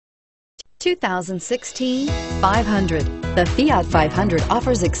2016 500. The Fiat 500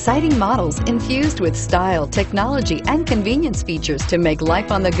 offers exciting models infused with style, technology, and convenience features to make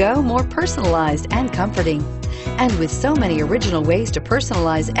life on the go more personalized and comforting. And with so many original ways to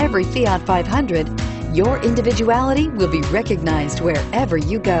personalize every Fiat 500, your individuality will be recognized wherever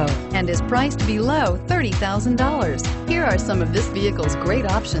you go and is priced below $30,000. Here are some of this vehicle's great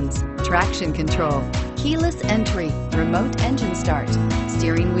options: traction control, keyless entry, remote engine start,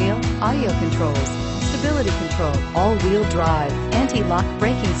 steering wheel audio controls, stability control, all-wheel drive, anti-lock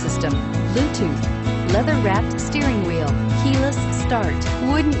braking system, Bluetooth, leather-wrapped steering wheel, keyless start.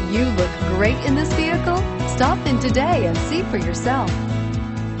 Wouldn't you look great in this vehicle? Stop in today and see for yourself.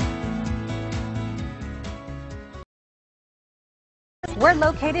 We're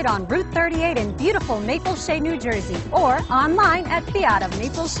located on Route 38 in beautiful Maple Shade, New Jersey, or online at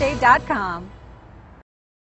fiatofmapleshade.com.